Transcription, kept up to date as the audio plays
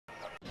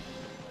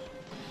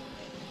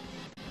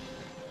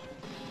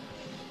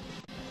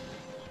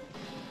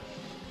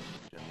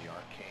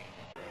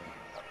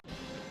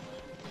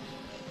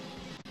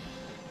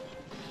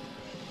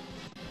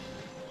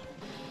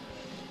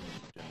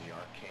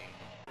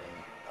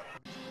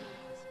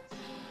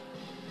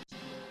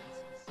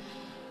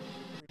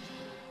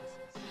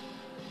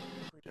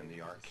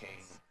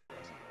arcane.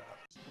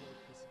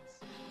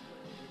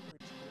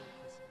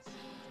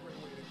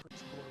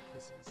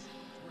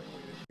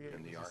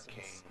 In the arcane. In the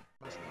arcane.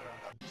 Muscular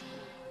action,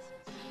 explore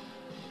kisses. It's a great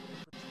way to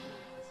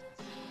explore kisses.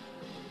 It's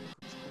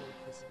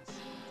a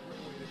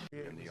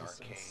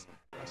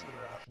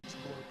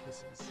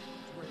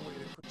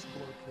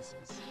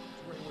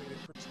great way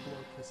to explore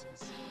kisses.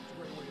 It's a great way to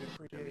create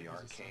In the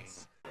arcane.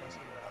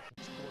 muscular action,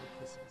 explore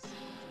kisses. It's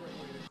a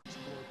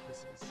great way to explore kisses.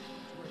 It's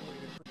a great way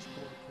to explore kisses.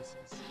 It's a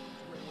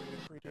great way to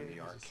create In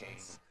the arcane.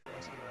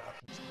 muscular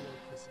action, explore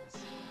kisses.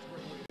 It's a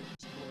great way to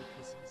explore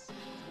kisses. It's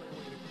a great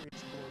way to create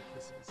explore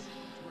kisses. It's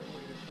a great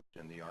way to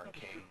In the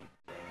arcane.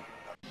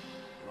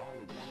 And all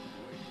it wanted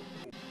to lay was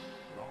hope.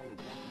 And all it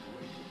wanted to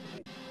lay was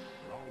hope.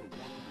 And all it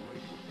wanted to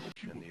lay was hope.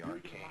 She In was the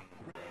really arcane.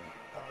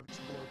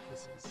 explore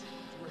kisses. It's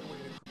a great way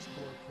to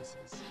explore kisses.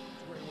 It's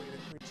a great way to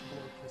create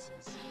explore kisses.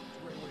 It's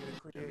a great way to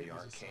create In the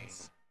arcane.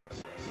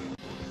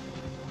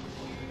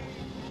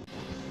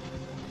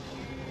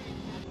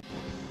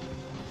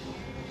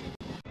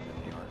 In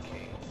the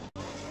arcane.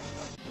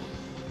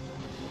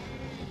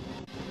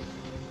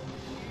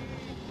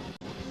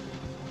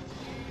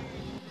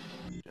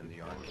 In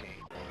the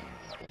arcane.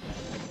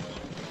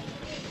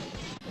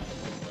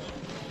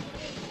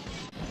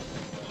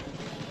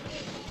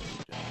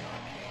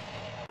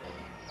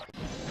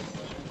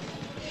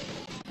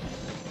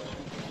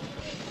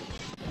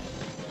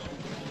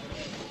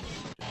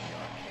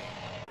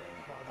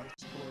 Body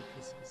explore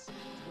kisses. It's a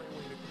great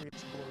way to create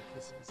explore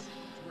kisses. It's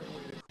a great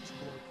way to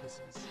explore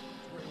kisses. It's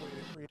a great way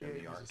to create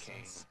In the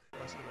arcane.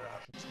 muscular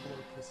action,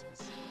 explore kisses.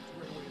 It's a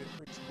great way to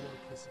create explore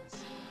kisses.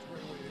 It's a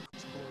great way to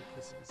explore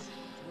kisses. It's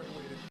a great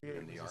way to create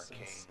In the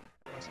arcane.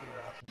 muscular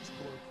action,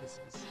 explore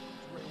kisses. It's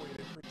a great way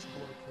to create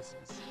explore kisses.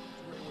 It's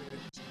a great way to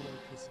explore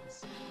kisses.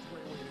 It's a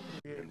great way to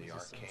create In the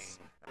arcane.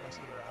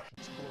 muscular action,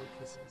 explore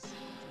kisses. It's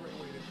a great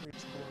way to create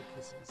explore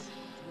kisses. It's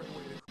a great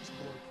way to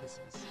explore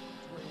kisses. It's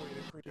a great way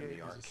to create In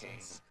the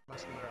arcane.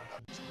 muscular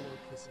action, explore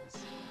kisses. It's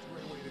a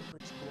great way to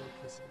create explore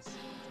kisses. It's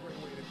a great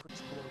way to create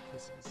explore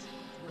kisses. It's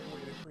a great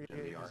way to create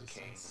In the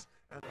arcane.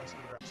 and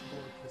muscular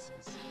explore kisses.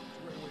 It's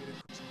a great way to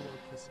explore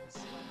kisses. It's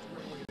a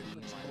great way to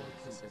explore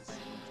kisses. It's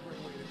a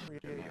great way to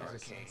create In the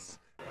arcane.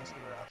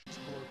 muscular action,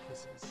 explore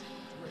kisses. It's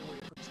a great way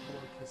to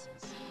explore kisses.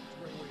 It's a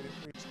great way to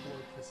create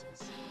explore kisses.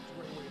 It's a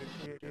great way to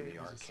create In the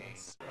arcane.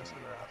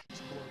 muscular action,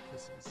 explore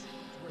kisses. It's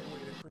a great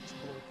way to create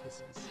explore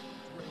kisses. It's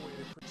a great way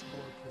to create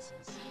explore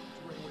kisses. It's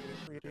a great way to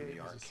create In the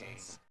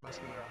arcane.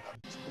 muscular action,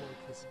 explore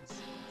kisses. It's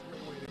a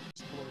great way to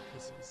explore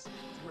kisses. It's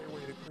a great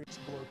way to create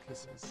explore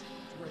kisses. It's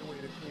a great way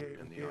to create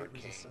In the create arcane.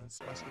 resistance.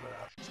 Muscular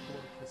action,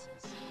 explore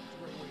kisses. It's a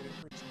great way to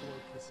create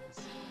explore kisses.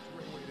 It's a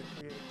great way to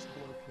create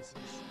explore kisses.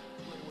 It's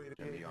a great way to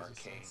In create the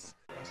arcane. resistance.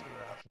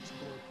 Muscular action,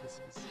 explore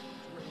kisses. It's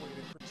a great way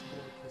to create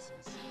explore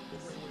kisses. It's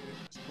a great way to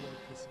explore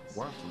kisses. It's a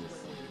Worthless.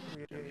 great way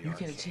to create You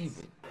can achieve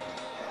it.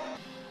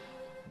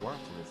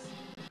 Worthless.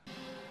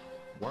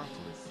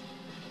 Worthless.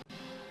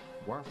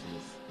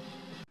 Worthless.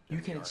 You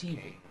can achieve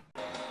it.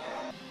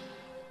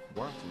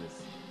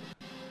 Worthless.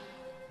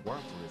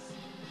 Worthless.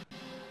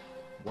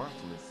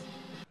 Worthless.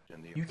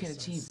 In the You can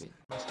achieve it.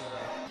 muscular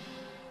action.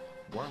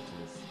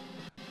 Worthless.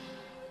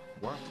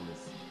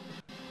 Worthless.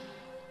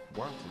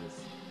 Worthless.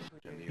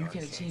 In the You can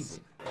arcane. achieve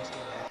it.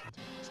 Muscular action,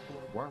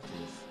 explore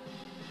Worthless.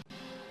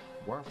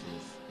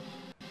 Worthless.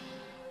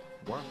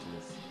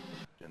 Worthless.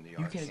 In the You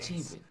can arcane.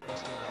 achieve it.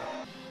 muscular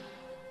action.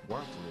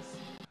 Worthless.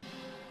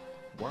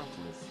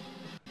 Worthless.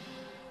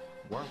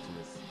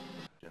 Worthless.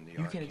 In the You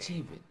can arcane.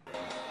 achieve it.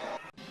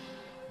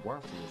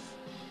 Worthless.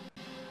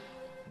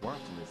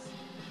 Worthless.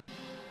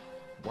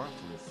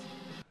 Worthless.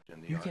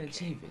 In the You can arcane.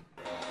 achieve it.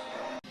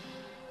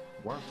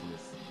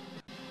 Worthless.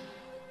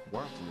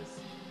 Worthless.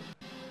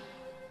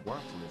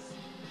 Worthless.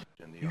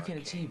 In the You can arcane.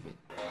 achieve it.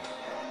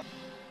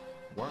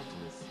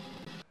 Worthless.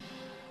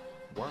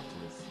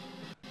 Worthless.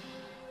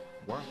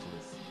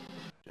 Worthless.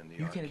 In the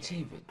You can arcane.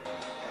 achieve it.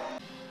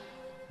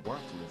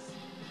 Worthless.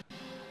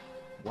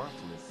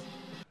 Worthless.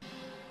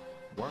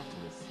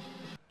 Worthless.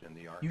 In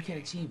the You arcane. can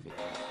achieve it.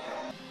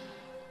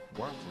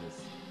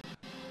 Worthless.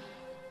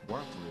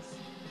 Worthless.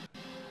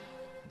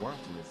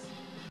 Worthless.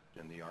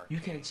 In the arcane. You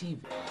can achieve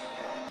it.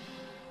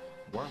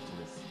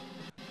 Worthless.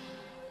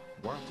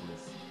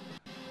 Worthless.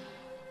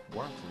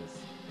 Worthless.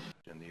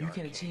 In the You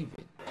can arcane. achieve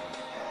it.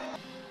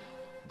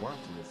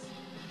 Worthless.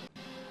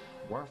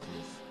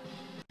 Worthless.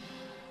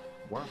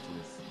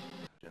 Worthless.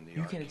 In the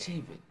You can arcane.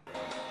 achieve it.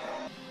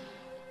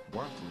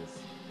 Worthless.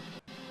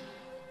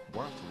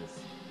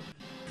 Worthless.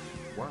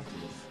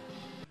 Worthless.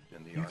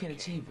 In the You can arcane.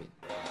 achieve it.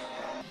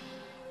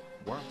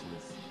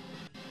 Worthless.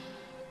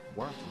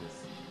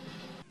 Worthless.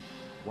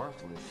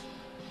 Worthless.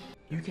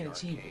 You can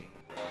achieve it.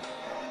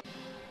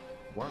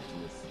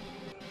 Worthless.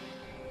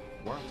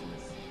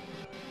 Worthless.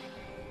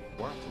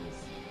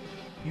 Worthless.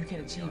 You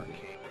can achieve it.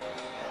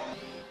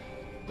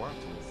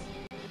 Worthless.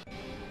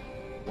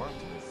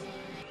 Worthless.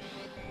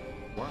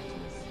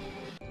 Worthless.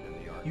 In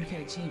the You arcane.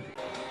 can achieve it.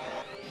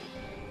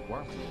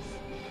 Worthless.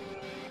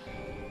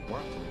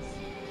 Worthless.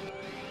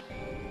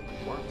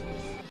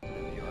 Worthless.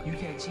 In the You arcane.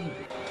 can achieve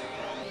it.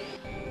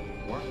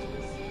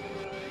 Worthless.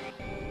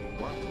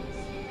 Worthless.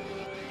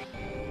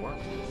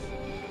 Worthless.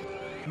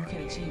 You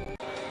can achieve.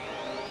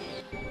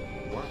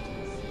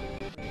 Worthless.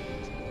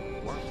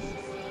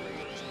 Worthless.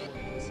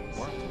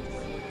 Worthless.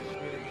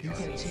 You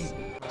can achieve.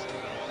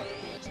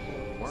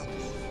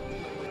 Worthless.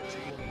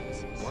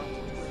 Worthless. Worthless.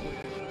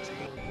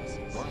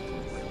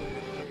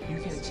 You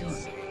can achieve.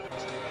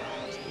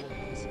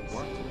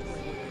 Worthless.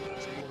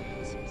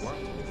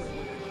 Worthless.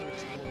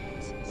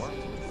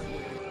 Worthless.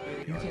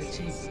 You can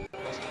achieve.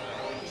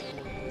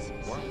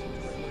 Worthless.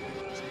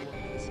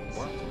 Worthless.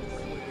 Worthless.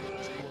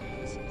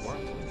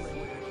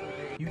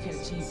 You can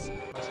achieve.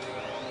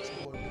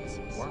 Worthless.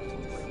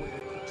 Worthless.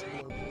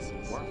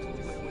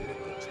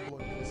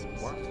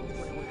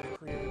 Worthless.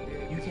 You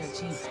can achieve. Worthless. Worthless. Worthless. You can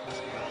achieve.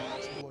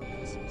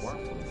 Worthless. Worthless.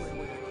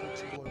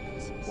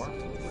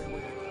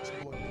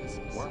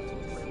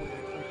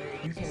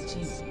 Worthless. You can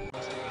achieve.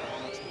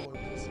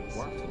 Worthless.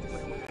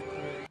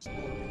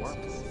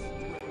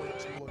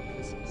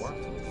 Worthless.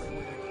 Worthless.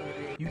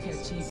 You can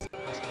achieve.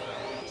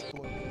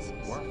 Worthless.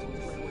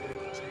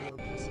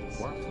 Worthless.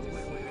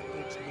 Worthless.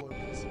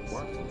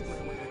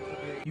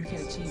 You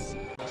can achieve.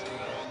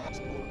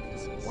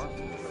 Worthless.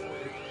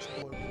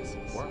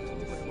 Worthless.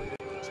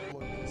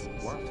 Worthless.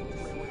 You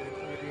can achieve.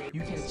 Worthless. Worthless. Worthless.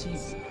 You can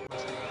achieve.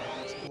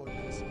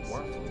 Worthless. Worthless.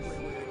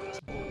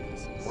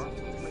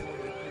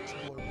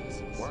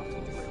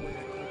 Worthless.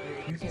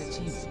 You can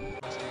achieve.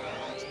 Worthless.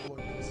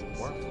 Worthless.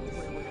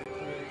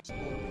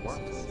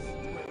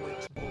 Worthless.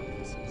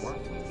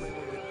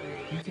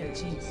 You can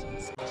achieve. Worthless.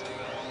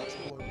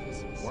 Worthless.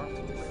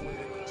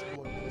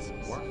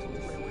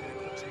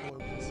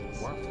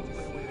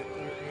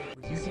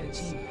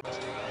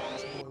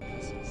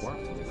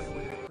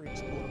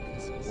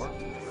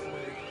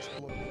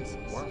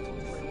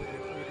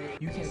 Worthless.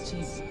 You can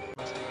achieve. Worthless. Worthless. Worthless.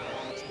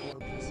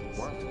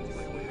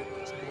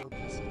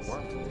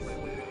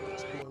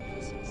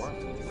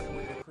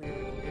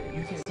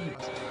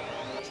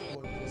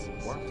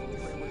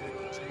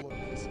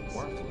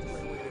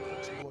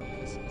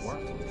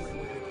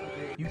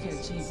 You can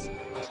achieve.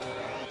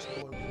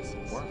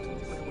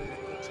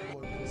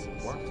 Worthless.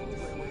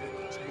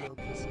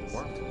 Worthless.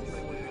 Worthless.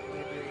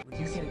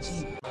 You can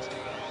achieve.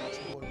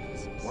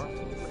 Worthless.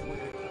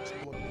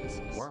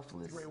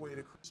 Worthless.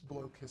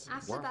 Blow kisses.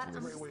 After that,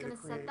 I'm just gonna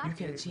set that. You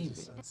can achieve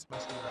it.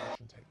 Special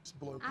reaction tapes.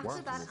 Blow After that,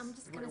 Worthless. I'm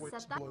just gonna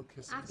set that. Blow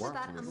kisses. After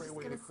that, I'm Worthless. just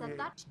gonna set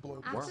that.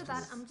 Blow After that,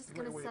 Worthless. I'm just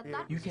gonna set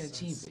that. You can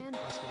achieve it. And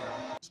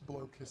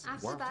Blow kisses.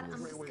 after that, I'm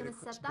Worthless. just gonna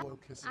set that. Blow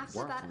kisses.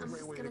 After that, I'm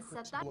just gonna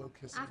set that. Blow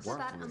kisses. After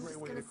that, I'm Worthless. just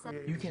gonna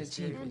set. You can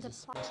achieve And it. apply.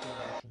 Special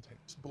reaction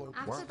tapes. Blow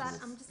After that,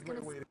 Worthless. I'm just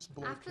gonna.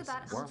 Blow After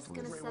that, I'm just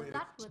gonna Worthless. set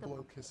that with Blow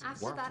a. kisses.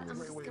 After that, I'm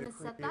Worthless. just gonna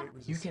set that.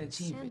 You can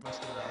achieve it.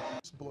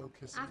 Blow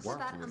kisses. After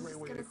that, I'm Worthless.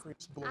 just gonna.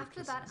 Blow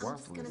After that, I'm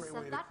just Worthless. gonna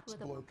set that with a.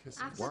 Blow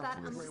kisses. After that,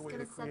 I'm just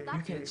gonna set that.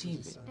 You can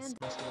achieve it. And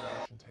Special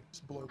reaction tapes.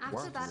 Blow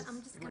after that, Worthless.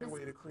 I'm just gonna.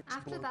 kisses.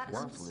 After that, I'm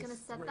just Worthless. gonna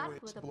set that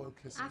with a. Blow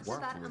kisses. After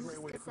that, I'm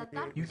just gonna set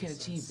that. You can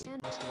achieve it.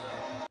 And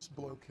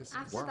Blow kisses.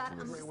 after that, I'm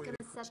just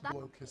gonna set that.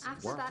 Blow kisses.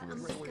 After that, I'm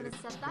just gonna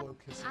set that. Blow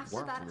kisses.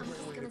 After that, I'm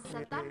just gonna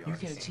set that. You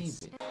can achieve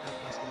it.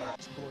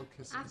 Blow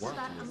kisses. After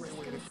that, I'm just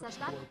gonna set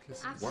that. Blow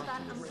kisses. After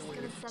that, I'm just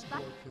gonna set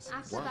that.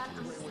 After that,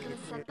 I'm just gonna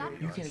set that.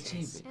 You can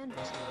achieve it. And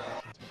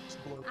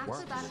Blow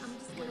after that, I'm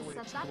just gonna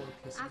set that.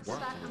 After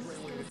that, I'm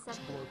just gonna set.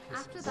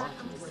 After that,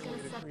 I'm just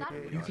gonna set that.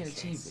 You can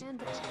achieve it. And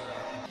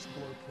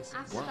Blow kisses.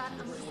 after that,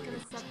 I'm just gonna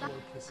set that.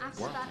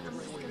 After that, I'm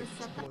just gonna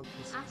set that.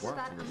 After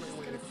that, I'm just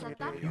gonna set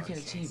that. You can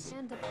achieve it.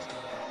 And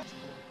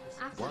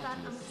after that,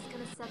 I'm just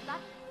gonna set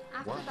that.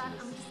 After that,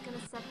 I'm just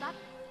gonna set that.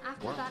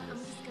 After that, I'm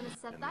just gonna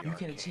set that. You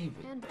can achieve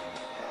it. And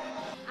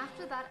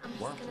after that, I'm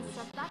just gonna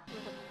set that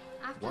with a.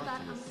 After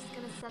that, I'm just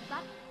gonna set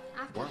that.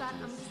 After that,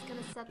 I'm just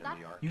gonna set that.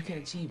 You can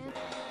achieve it.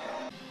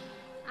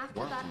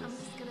 After that, I'm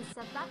just gonna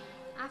set that.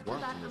 After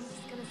that, I'm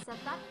just gonna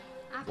set that.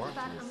 After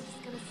that, I'm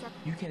just gonna set.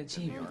 You can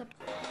achieve And it.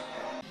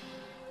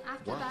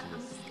 after that,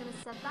 I'm just gonna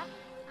set that.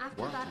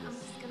 After that, I'm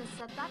just gonna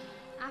set that.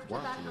 After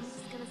that, I'm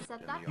just gonna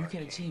set that. You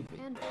can achieve it.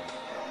 And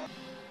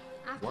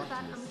after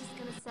that, I'm just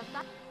gonna set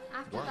that.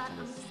 After that,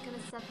 I'm just gonna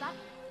set that.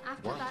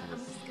 After that, I'm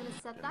just gonna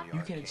set that.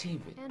 You can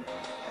achieve it. And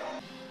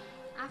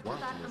after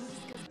that, I'm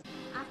just gonna.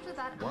 After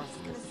that, I'm just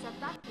gonna set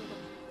that with a.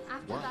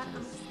 After that,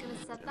 I'm just gonna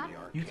set that.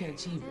 You can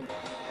achieve And it.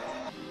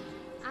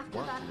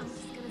 after that, I'm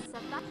just gonna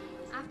set that.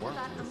 After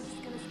that, I'm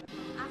just gonna.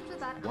 After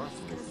that, I'm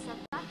just gonna set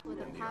that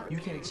with a power. You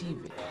can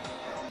achieve it.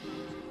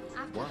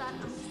 After that,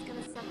 I'm just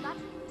gonna set that.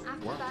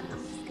 After that,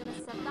 I'm just gonna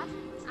set that.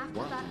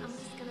 After that, I'm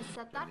just gonna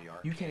set that.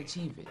 You can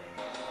achieve it.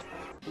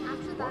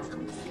 After that,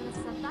 I'm just gonna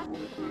set that.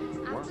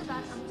 After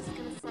that, I'm just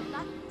gonna set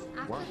that.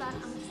 After that,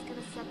 I'm just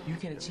gonna set. You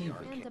can achieve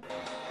it. And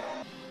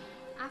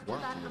after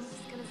that, I'm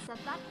just gonna set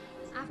that.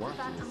 After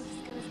that, I'm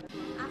just gonna.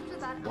 After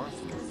that, I'm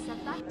just gonna set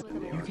that with a.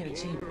 You can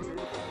achieve it.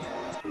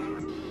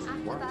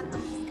 After that,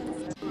 I'm just gonna.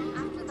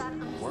 After that, I'm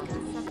just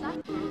gonna set that.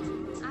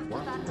 After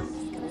that, I'm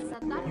just gonna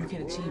set that. You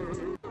can achieve it.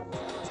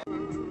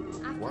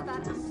 After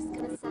that, I'm just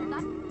gonna set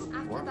that.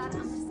 After that,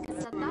 I'm just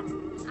gonna set that.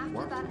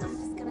 After that, I'm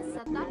just gonna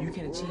set that. You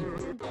can achieve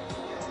it.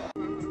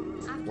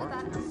 After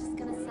that, I'm just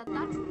gonna set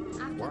that.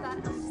 After that,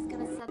 I'm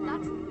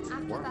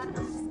that,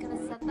 I'm just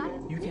gonna set that.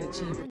 You can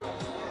achieve it.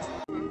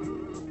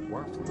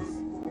 Worthless.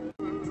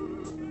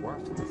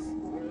 Worthless.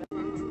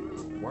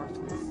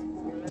 Worthless.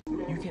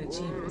 You can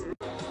achieve it.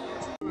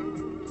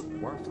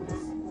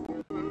 Worthless.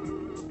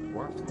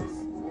 Worthless.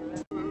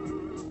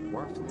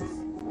 Worthless.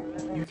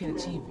 You can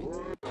achieve it.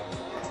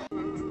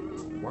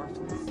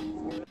 Worthless.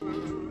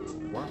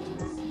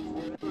 Worthless.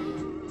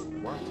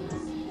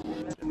 Worthless.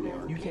 in the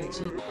arcade, You can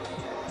achieve it.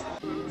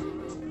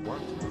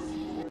 Worthless.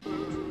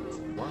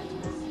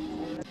 Worthless.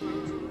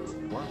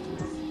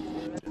 Worthless.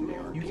 in the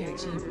You can arcade,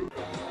 achieve it.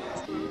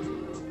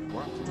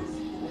 Worthless.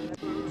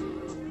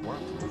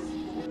 Worthless.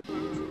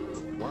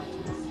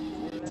 Worthless.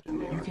 in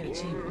the You can arcade,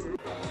 achieve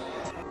it.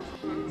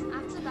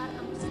 After that,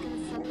 I'm just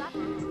gonna set that.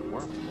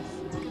 Worthless.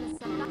 Gonna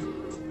set that.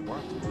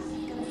 Worthless.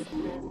 Gonna set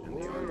in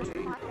the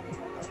arcade,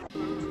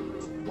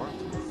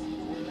 Worthless.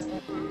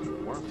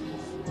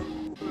 Worthless.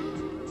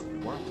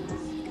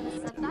 Worthless. Gonna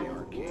set in the that.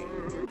 arcade,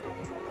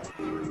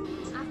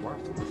 After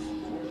Worthless.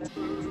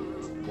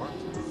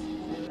 Worthless.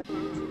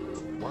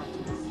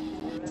 Worthless.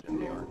 in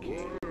the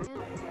arcade,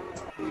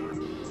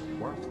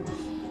 Worthless.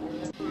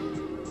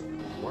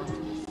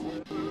 Worthless.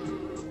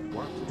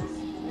 Worthless.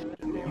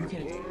 in the You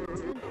can arcade,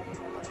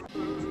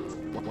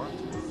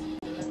 Worthless.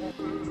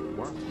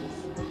 Worthless.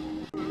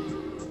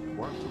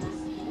 Worthless.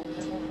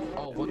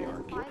 Oh, in what? the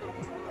arcade,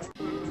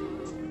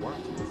 5,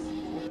 Worthless.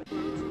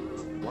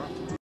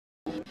 Worthless.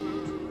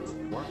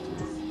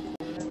 Worthless.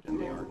 in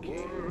the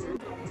arcade,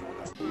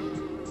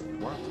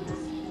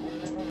 Worthless.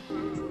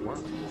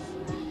 Worthless.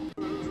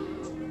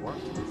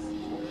 Worthless.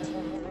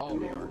 Oh,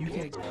 you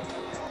can.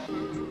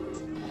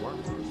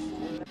 Worthless.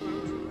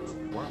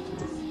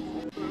 Worthless.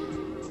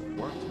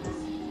 Worthless.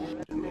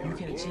 in the You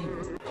can arcade, achieve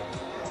it.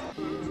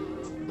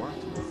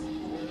 Worthless.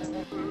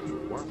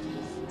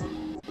 Worthless.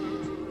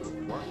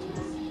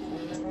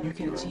 Worthless. You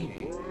can achieve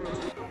it.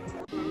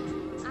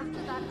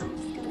 after that, I'm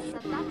just gonna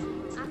set that.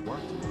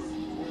 Worthless.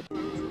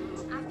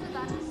 After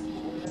that,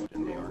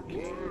 in the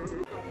arcade,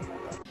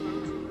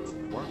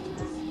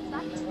 Worthless.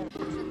 that.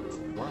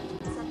 After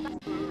Worthless. set that.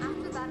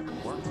 After that, I'm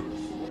just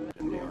Worthless.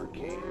 in the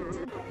arcade,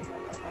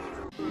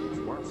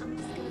 Worthless. I'm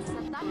just gonna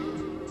set that.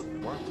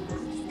 Worthless.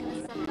 I'm just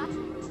gonna set that.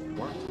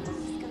 Worthless.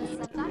 Just gonna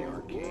set in the that.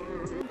 arcade,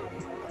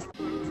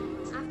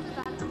 After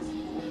that, I'm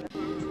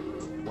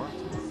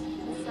Worthless.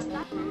 gonna set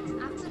that.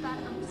 After that,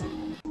 I'm just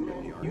in the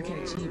You arcade, can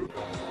achieve it.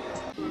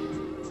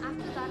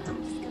 after that, I'm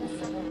just gonna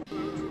set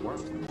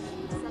Worthless.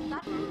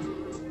 that.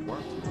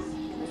 Worthless.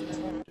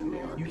 in the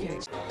You arcade, can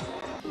achieve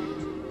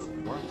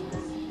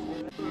Worthless.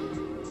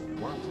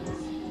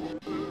 Worthless.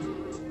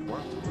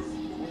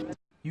 Worthless.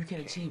 You can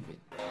achieve it.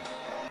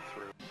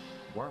 through,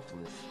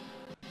 Worthless.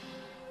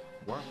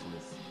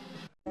 Worthless.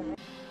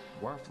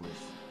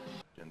 Worthless.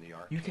 in the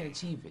arcade, You can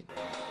achieve it.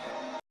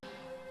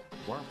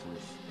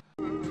 Worthless.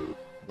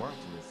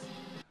 Worthless.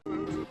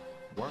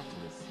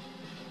 Worthless.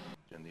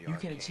 in the You can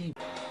arcade, achieve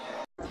it.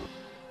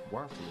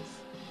 Worthless.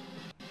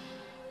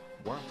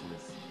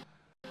 Worthless.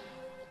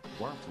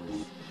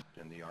 Worthless.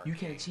 in the You arcade,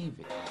 can achieve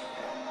it.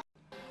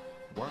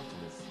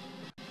 Worthless.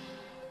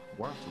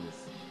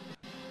 Worthless.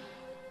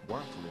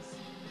 Worthless.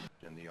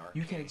 in the You arcade,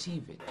 can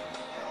achieve it.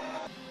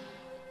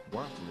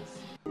 Worthless.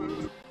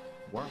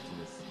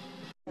 Worthless.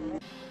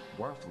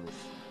 Worthless.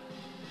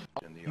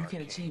 in the You can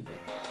arcade, achieve it.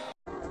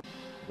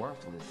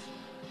 Worthless.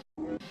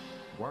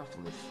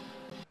 Worthless.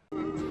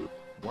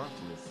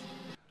 Worthless.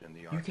 in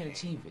the You can arcade,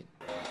 achieve it.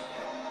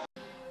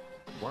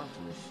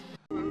 Worthless.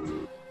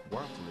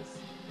 Worthless.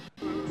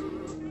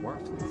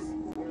 Worthless.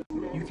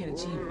 You can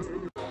achieve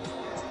it.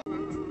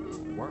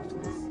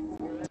 Worthless.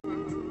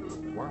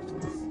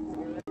 Worthless.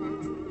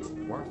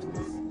 Worthless.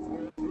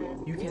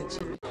 You can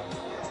achieve it.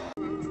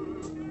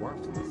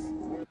 Worthless.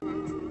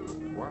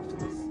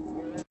 Worthless.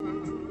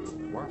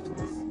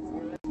 Worthless.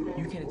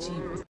 You can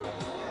achieve it.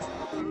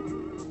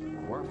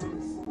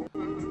 Worthless.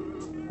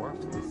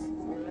 Worthless.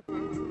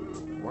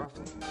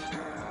 Worthless.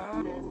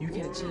 You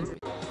can achieve it.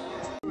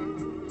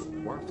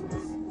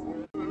 Worthless.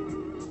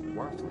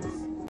 Worthless.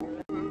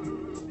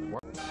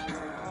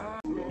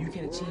 You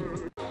can achieve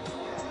it.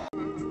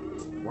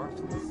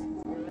 Worthless.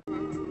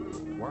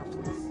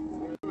 Worthless.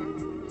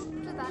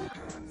 after that,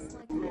 I'm just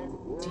like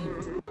Achieve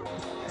it.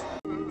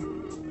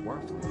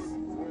 Worthless.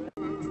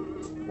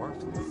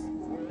 Worthless.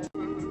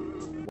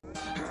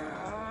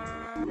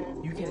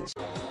 You can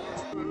achieve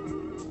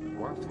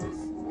Worthless.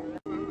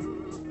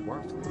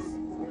 Worthless.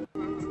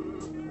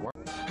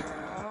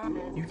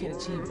 You can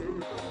achieve it.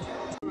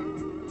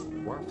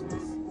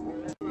 Worthless.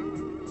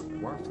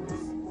 Worthless.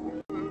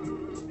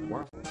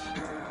 Worthless.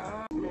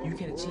 You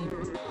can achieve it.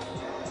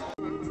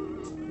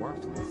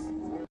 Worthless.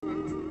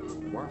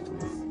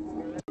 Worthless.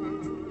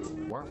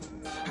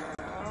 Worthless.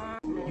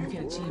 You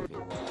can achieve it.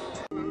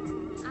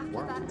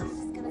 after that, I'm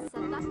just gonna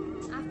set that.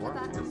 After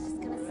that, I'm just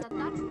gonna set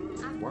that.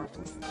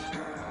 Worthless.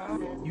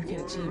 You can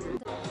achieve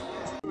it.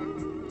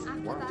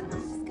 After that,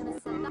 I'm just gonna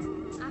set that.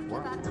 After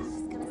that, I'm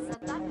just gonna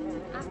set that.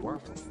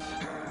 Worthless.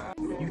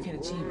 You can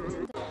achieve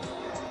it.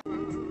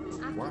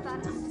 After that,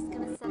 I'm just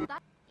gonna set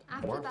that.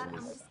 After that,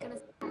 I'm just gonna.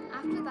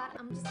 After that,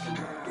 I'm just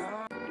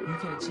gonna. You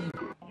can achieve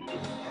it.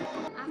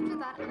 After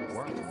that, I'm just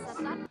gonna set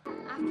that.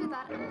 After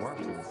that, I'm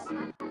just gonna set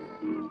that.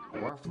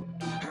 Worthless.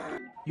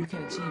 You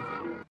can achieve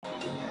it.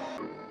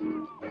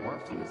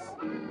 Worthless.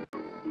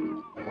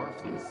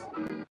 Worthless.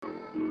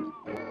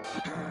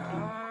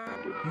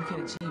 You can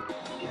achieve it.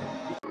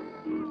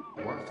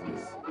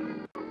 Worthless.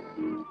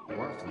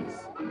 Worthless.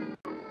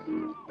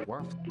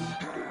 Worthless.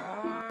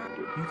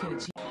 You can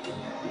achieve it.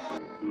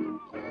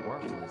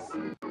 Worthless.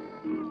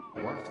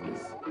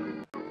 Worthless.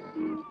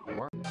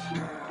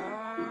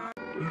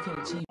 You can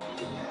achieve it.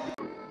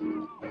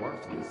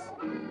 Worthless.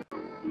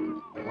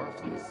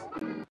 Worthless.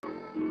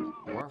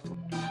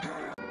 Worthless.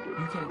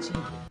 You can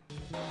achieve it.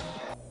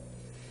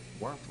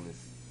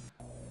 Worthless.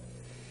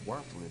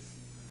 Worthless.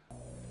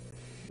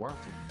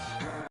 Worthless.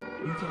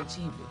 You can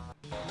achieve it.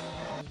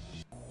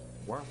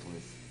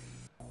 Worthless.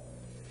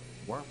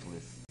 Worthless.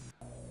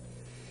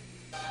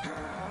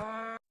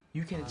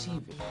 You can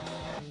achieve it.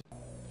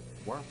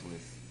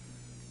 Worthless.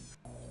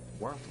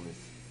 Worthless.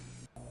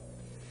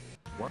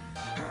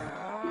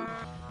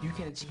 You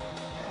can achieve it.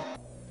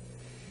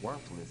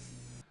 Worthless.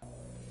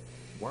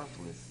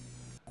 Worthless.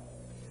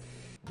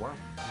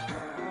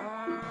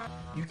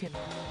 You can.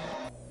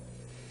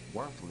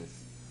 Worthless.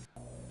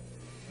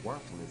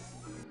 Worthless.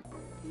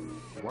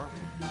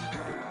 Worthless.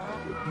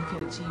 You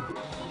can achieve it.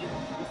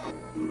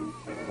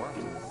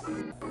 Worthless.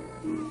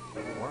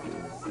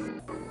 Worthless.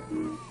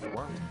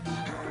 Worthless.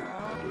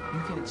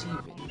 You can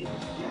achieve it.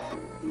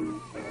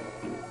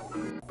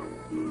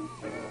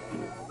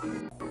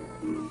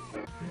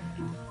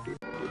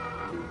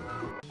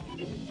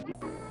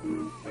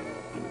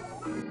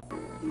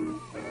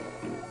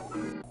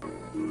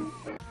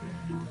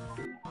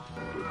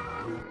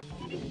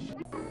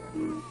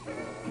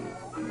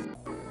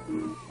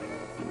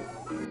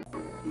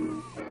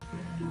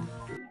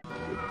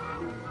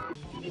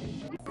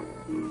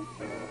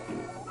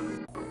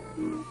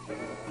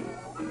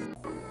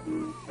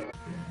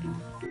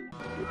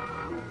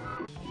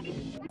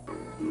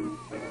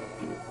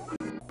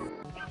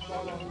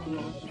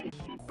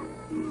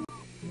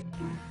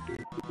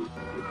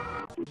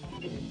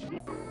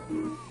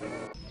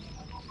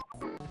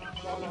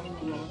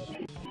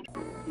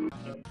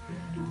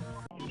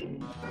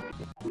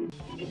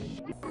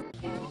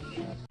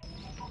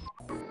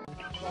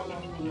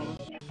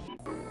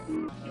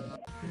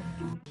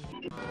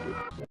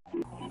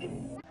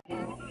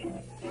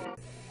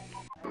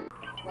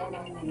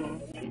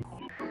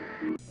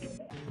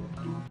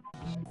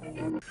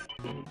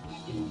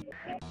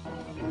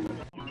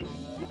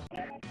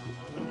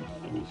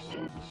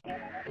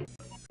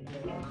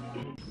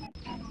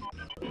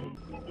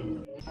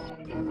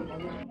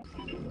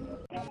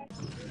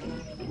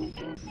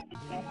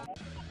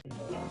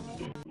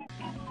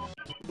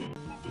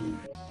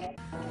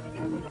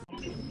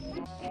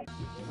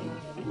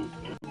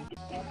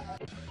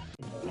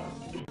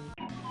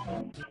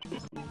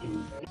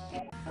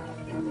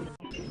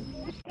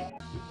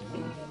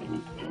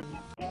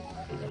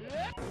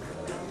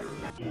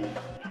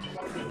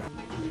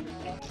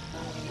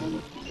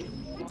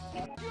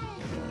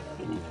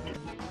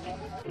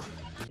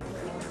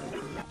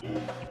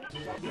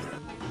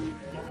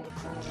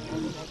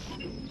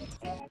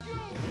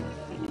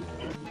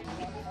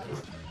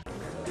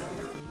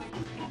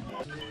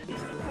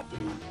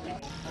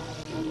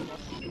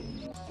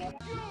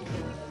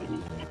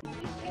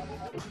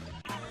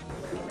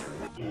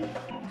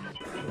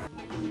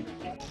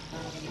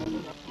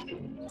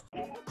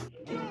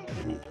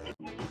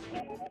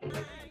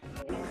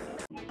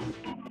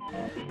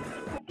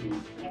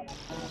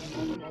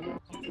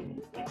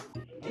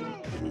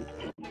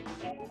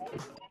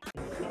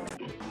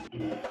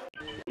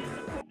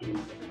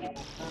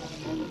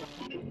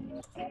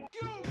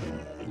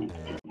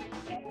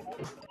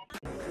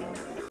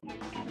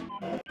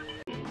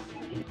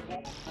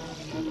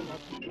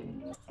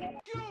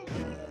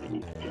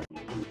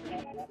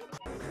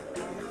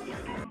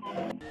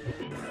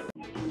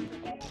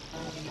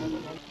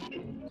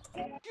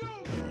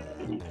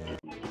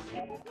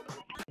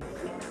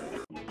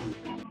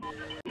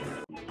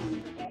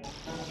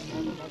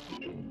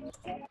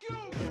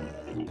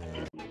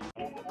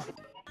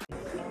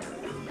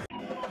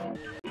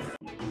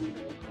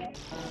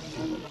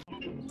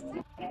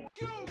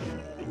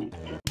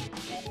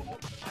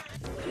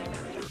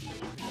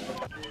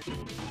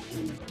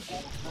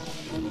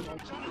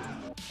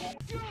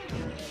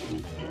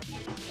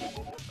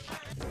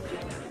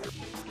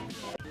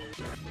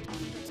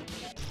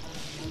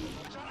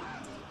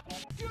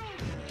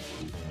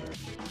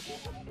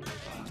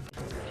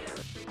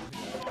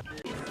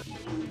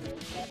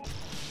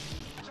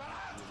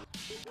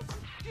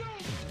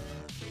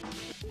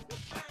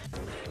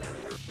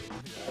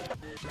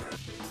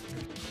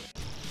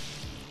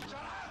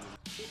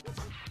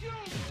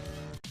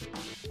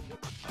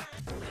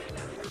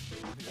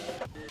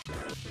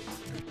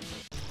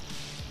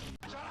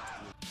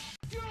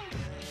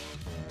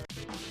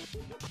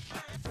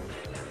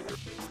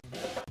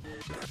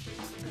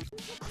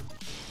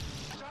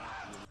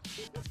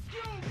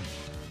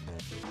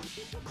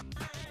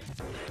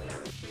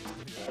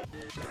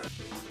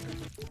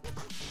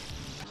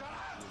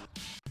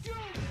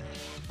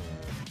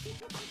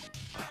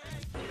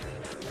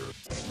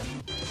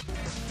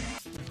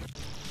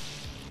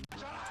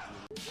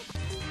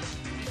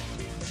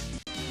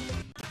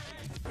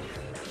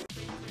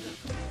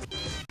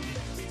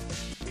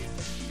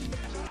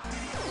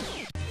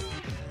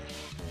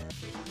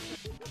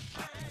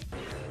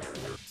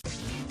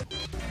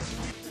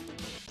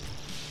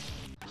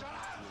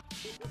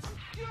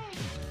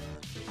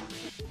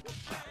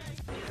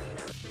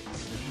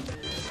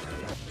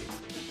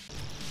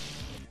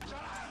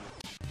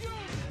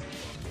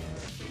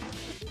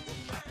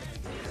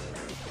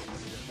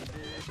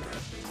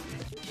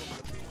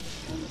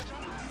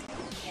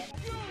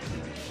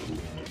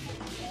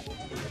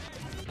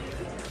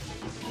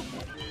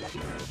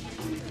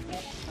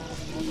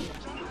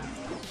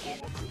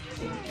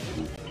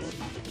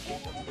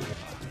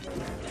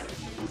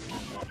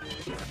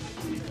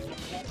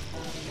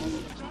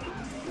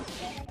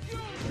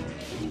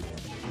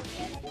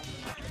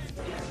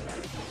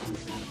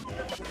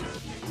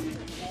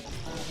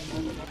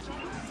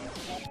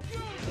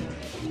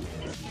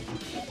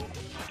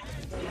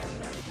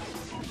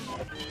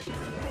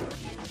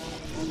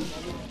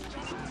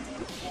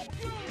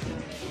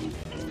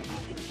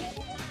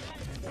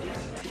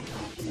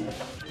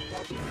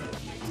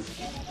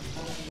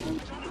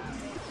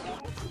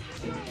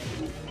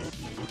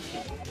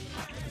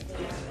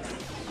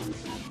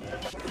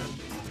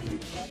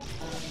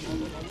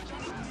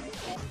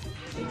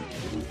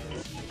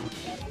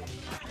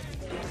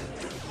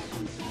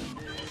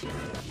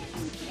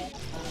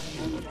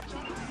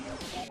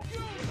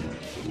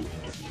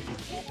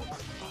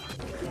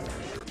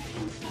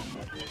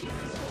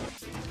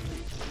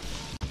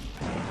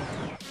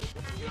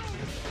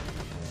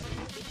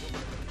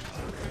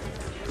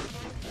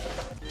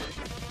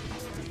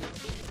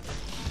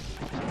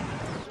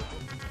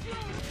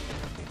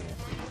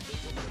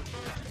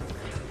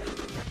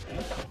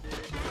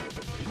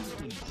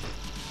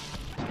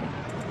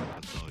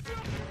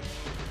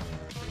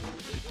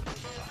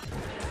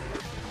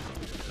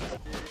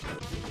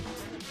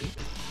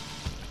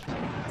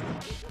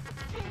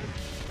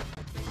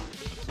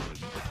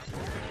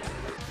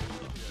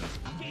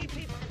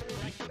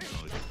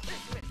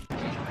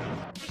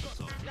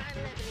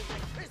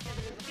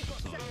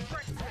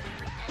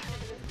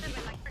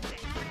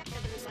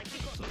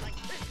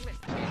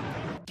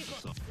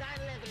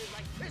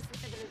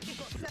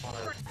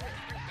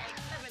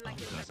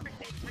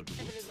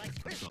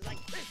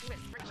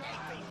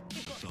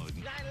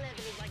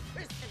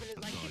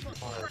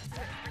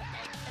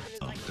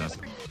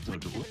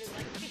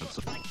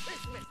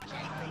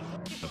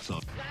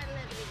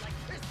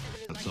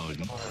 Erzeugen.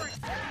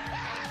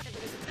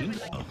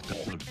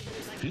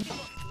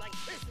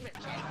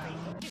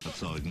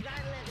 Erzeugen.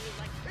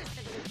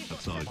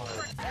 Erzeugen.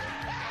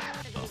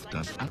 Auch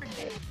das an.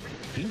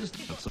 Findest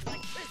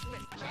erzeugen.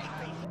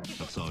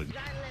 Erzeugen.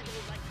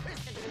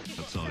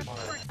 Erzeugen.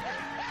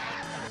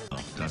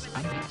 Auch das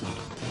an.